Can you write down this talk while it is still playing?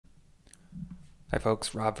Hi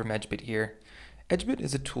folks, Rob from EdgeBit here. EdgeBit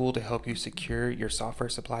is a tool to help you secure your software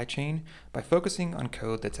supply chain by focusing on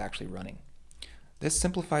code that's actually running. This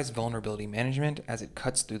simplifies vulnerability management as it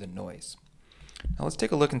cuts through the noise. Now let's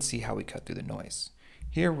take a look and see how we cut through the noise.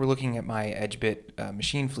 Here we're looking at my EdgeBit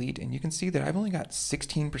machine fleet, and you can see that I've only got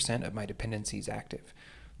 16% of my dependencies active.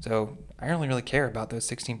 So I only really care about those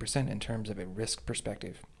 16% in terms of a risk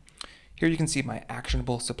perspective. Here you can see my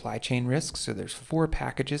actionable supply chain risks. So there's 4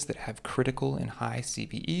 packages that have critical and high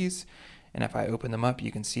CVEs. And if I open them up,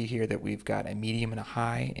 you can see here that we've got a medium and a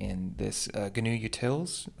high in this GNU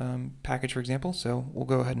utils package, for example. So we'll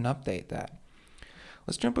go ahead and update that.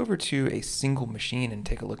 Let's jump over to a single machine and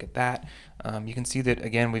take a look at that. You can see that,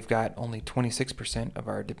 again, we've got only 26% of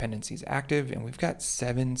our dependencies active, and we've got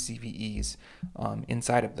 7 CVEs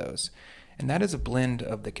inside of those. And that is a blend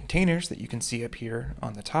of the containers that you can see up here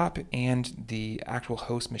on the top and the actual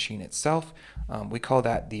host machine itself. We call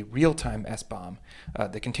that the real-time SBOM.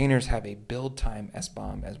 The containers have a build time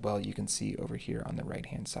SBOM as well, you can see over here on the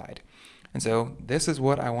right-hand side. And so this is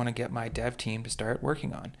what I want to get my dev team to start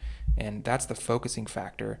working on. And that's the focusing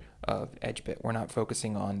factor of EdgeBit. We're not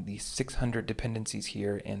focusing on the 600 dependencies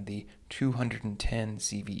here and the 210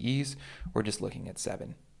 CVEs. We're just looking at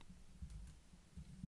 7.